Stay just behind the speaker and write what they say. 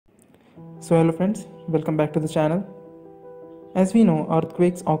So hello friends, welcome back to the channel. As we know,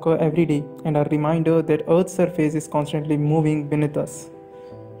 earthquakes occur every day and are a reminder that Earth's surface is constantly moving beneath us.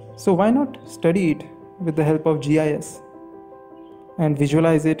 So why not study it with the help of GIS and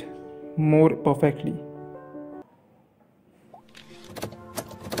visualize it more perfectly?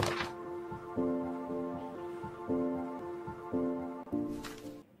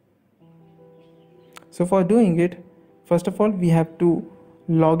 So for doing it, first of all we have to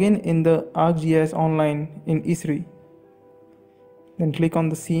log in the ArcGIS Online in ESRI. Then click on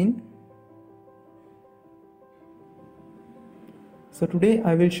the scene. So today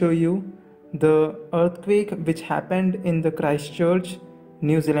I will show you the earthquake which happened in the Christchurch,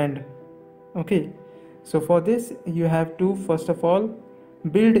 New Zealand. Okay, so for this you have to first of all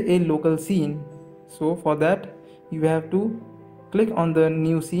build a local scene. So for that you have to click on the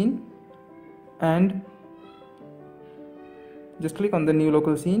new scene and just click on the new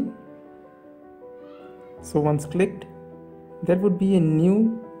local scene. So once clicked, there would be a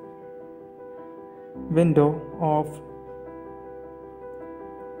new window of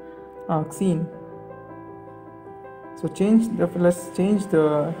arc scene. So let's change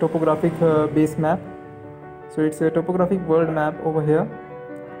the topographic base map. So it's a topographic world map over here.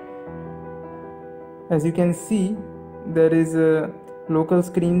 As you can see, there is a local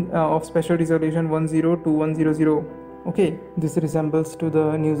screen of special resolution 102100. Okay, this resembles to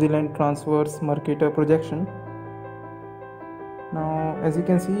the New Zealand transverse Mercator projection. Now as you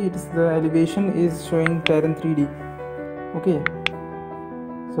can see, the elevation is showing terrain 3D. Okay,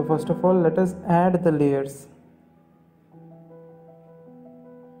 so first of all let us add the layers.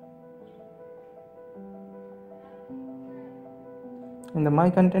 In the My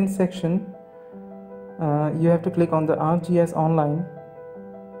Content section, you have to click on the ArcGIS Online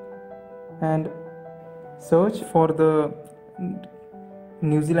and search for the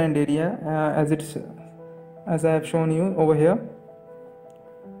New Zealand area as I have shown you over here.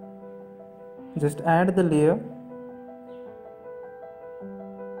 Just add the layer.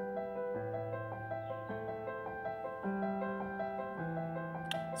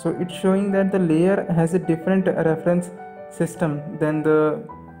 So it's showing that the layer has a different reference system than the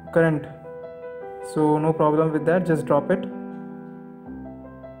current. So no problem with that, just drop it.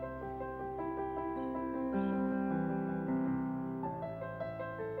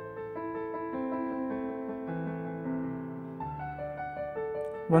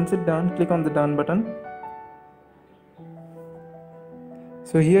 Once it's done, click on the done button.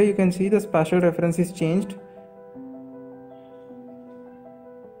 So here you can see the spatial reference is changed.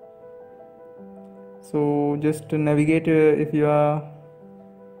 So just navigate if you are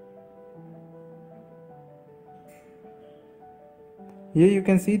here, you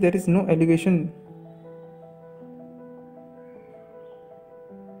can see there is no elevation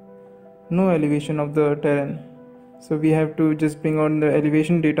of the terrain. So we have to just bring on the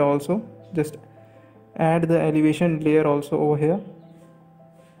elevation data also. Just add the elevation layer also over here.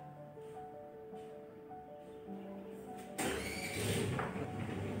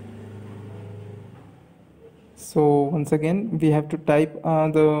 So once again we have to type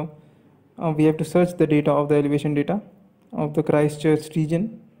we have to search the data of the elevation data of the Christchurch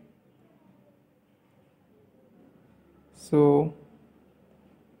region. So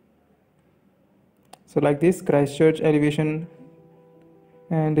like this, Christchurch elevation,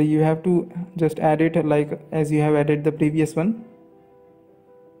 and you have to just add it like as you have added the previous one.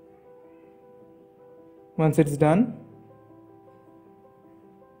 Once it's done,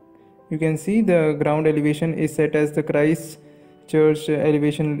 you can see the ground elevation is set as the Christchurch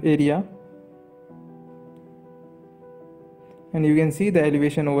elevation area, and you can see the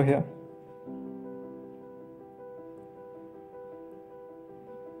elevation over here.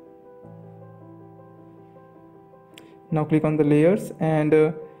 Now click on the layers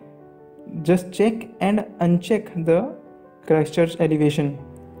and just check and uncheck the Christchurch elevation.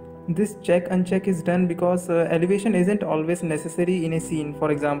 This check uncheck is done because elevation isn't always necessary in a scene.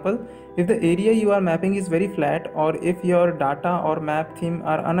 For example, if the area you are mapping is very flat, or if your data or map theme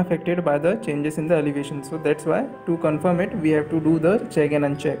are unaffected by the changes in the elevation. So that's why to confirm it we have to do the check and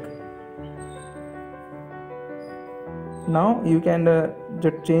uncheck. Now you can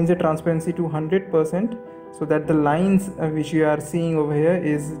just change the transparency to 100% so that the lines which you are seeing over here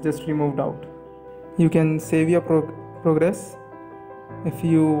is just removed out. You can save your progress if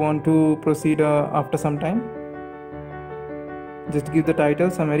you want to proceed after some time. Just give the title,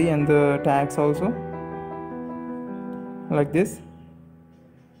 summary and the tags also, like this.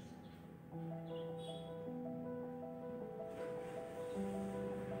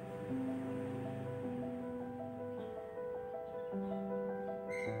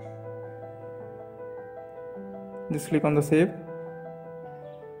 Just click on the save.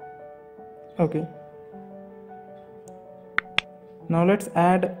 Okay, now let's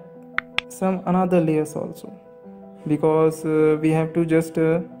add some another layers also, because we have to just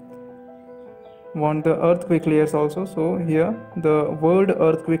want the earthquake layers also. So here the world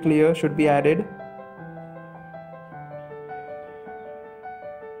earthquake layer should be added.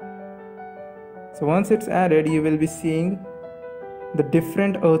 So once it's added, you will be seeing the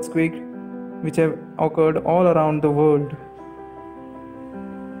different earthquakes which have occurred all around the world.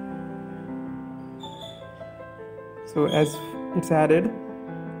 So as it's added,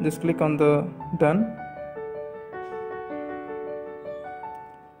 just click on the done.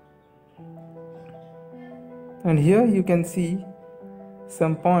 And here you can see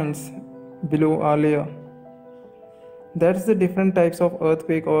some points below our layer. That's the different types of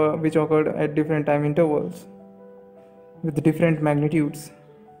earthquake or which occurred at different time intervals with different magnitudes.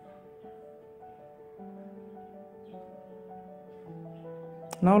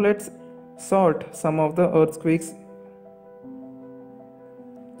 Now let's sort some of the earthquakes.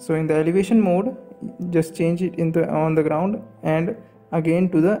 So in the elevation mode, just change it on the ground and again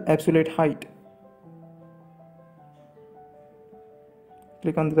to the absolute height.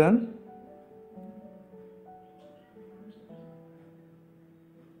 Click on the done.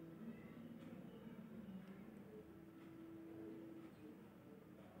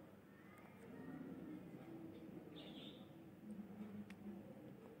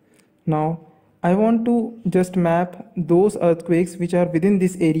 Now I want to just map those earthquakes which are within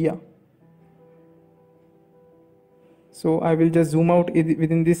this area. So I will just zoom out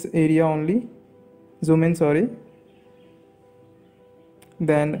within this area only. Zoom in, sorry.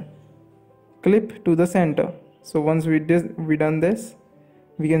 Then clip to the center. So once we done this,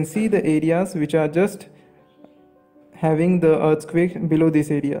 we can see the areas which are just having the earthquake below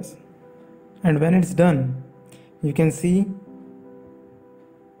these areas. And when it's done, you can see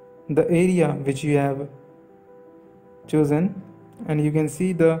the area which you have chosen, and you can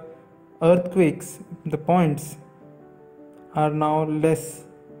see the earthquakes, the points are now less,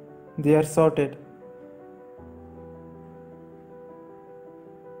 they are sorted.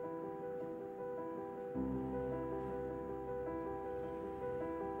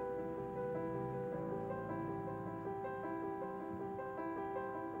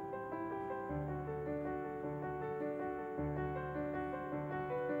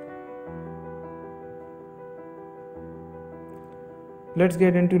 Let's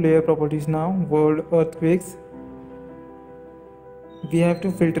get into layer properties now. World earthquakes. We have to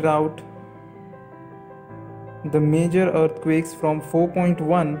filter out the major earthquakes from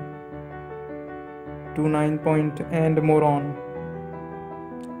 4.1 to 9 point and more on.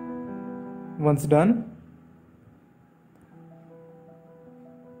 Once done,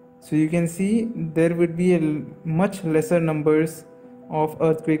 so you can see there would be a much lesser numbers of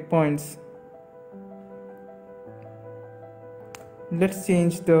earthquake points. Let's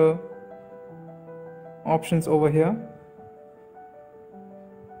change the options over here.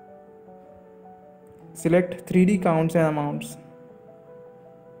 Select 3D counts and amounts.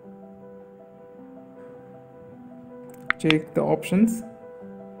 Check the options.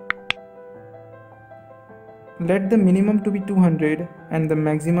 Let the minimum to be 200 and the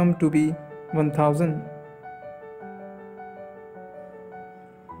maximum to be 1000.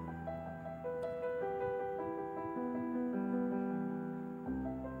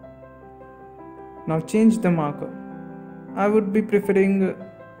 Now change the marker. I would be preferring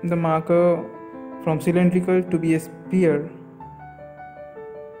the marker from cylindrical to be a sphere.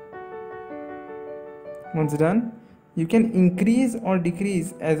 Once done, you can increase or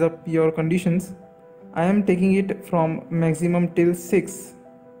decrease as per your conditions. I am taking it from maximum till 6,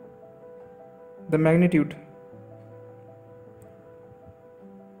 the magnitude.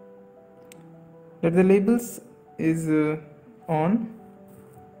 Let the labels is on.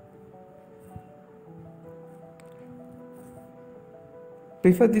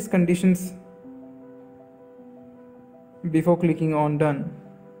 Prefer these conditions before clicking on done.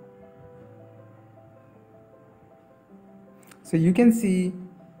 So you can see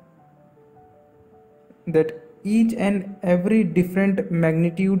that each and every different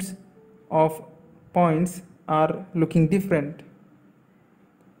magnitudes of points are looking different.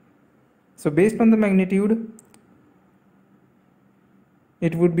 So based on the magnitude,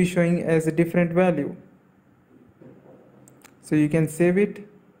 it would be showing as a different value. So you can save it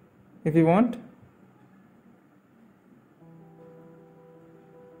if you want.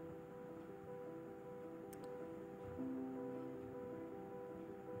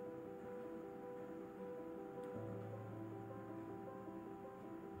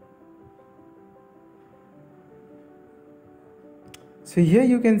 So here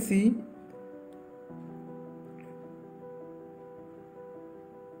you can see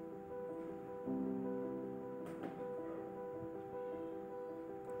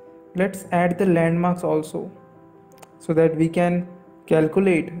let's add the landmarks also, so that we can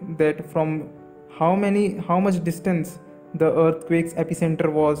calculate that from how much distance the earthquake's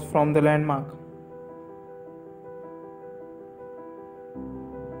epicenter was from the landmark.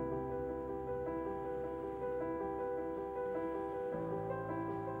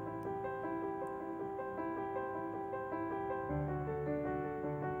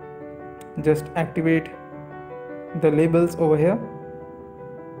 Just activate the labels over here.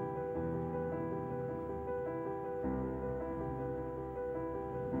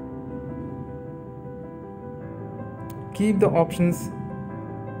 Keep the options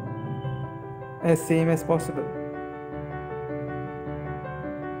as same as possible.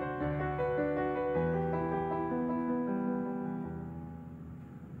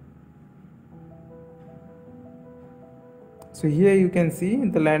 So here you can see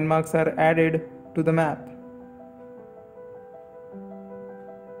the landmarks are added to the map.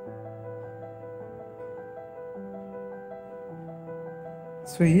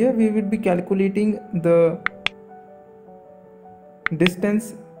 So here we will be calculating the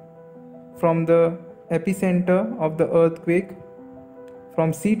distance from the epicenter of the earthquake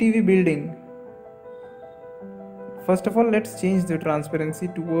from CTV building. First of all, let's change the transparency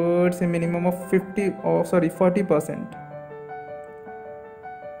towards a minimum of 40%.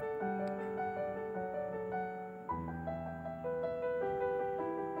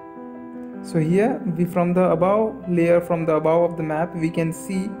 So here from the above of the map, we can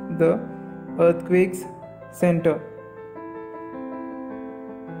see the earthquake's center,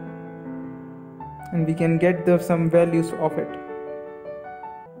 and we can get some values of it.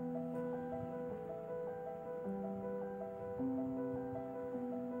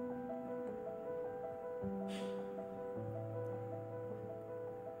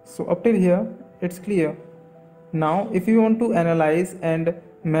 So up till here it's clear. Now if you want to analyze and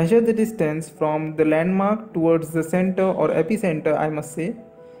measure the distance from the landmark towards the center or epicenter, I must say,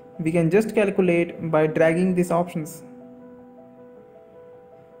 we can just calculate by dragging these options.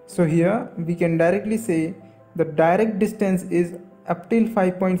 So here we can directly say the direct distance is up till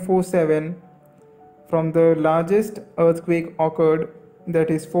 5.47 from the largest earthquake occurred,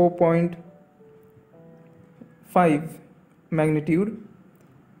 that is 4.5 magnitude.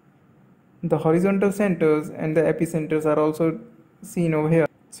 The horizontal centers and the epicenters are also seen over here.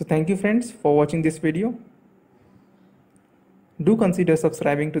 So thank you friends for watching this video. Do consider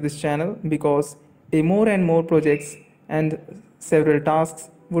subscribing to this channel, because more and more projects and several tasks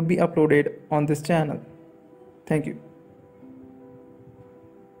would be uploaded on this channel. Thank you.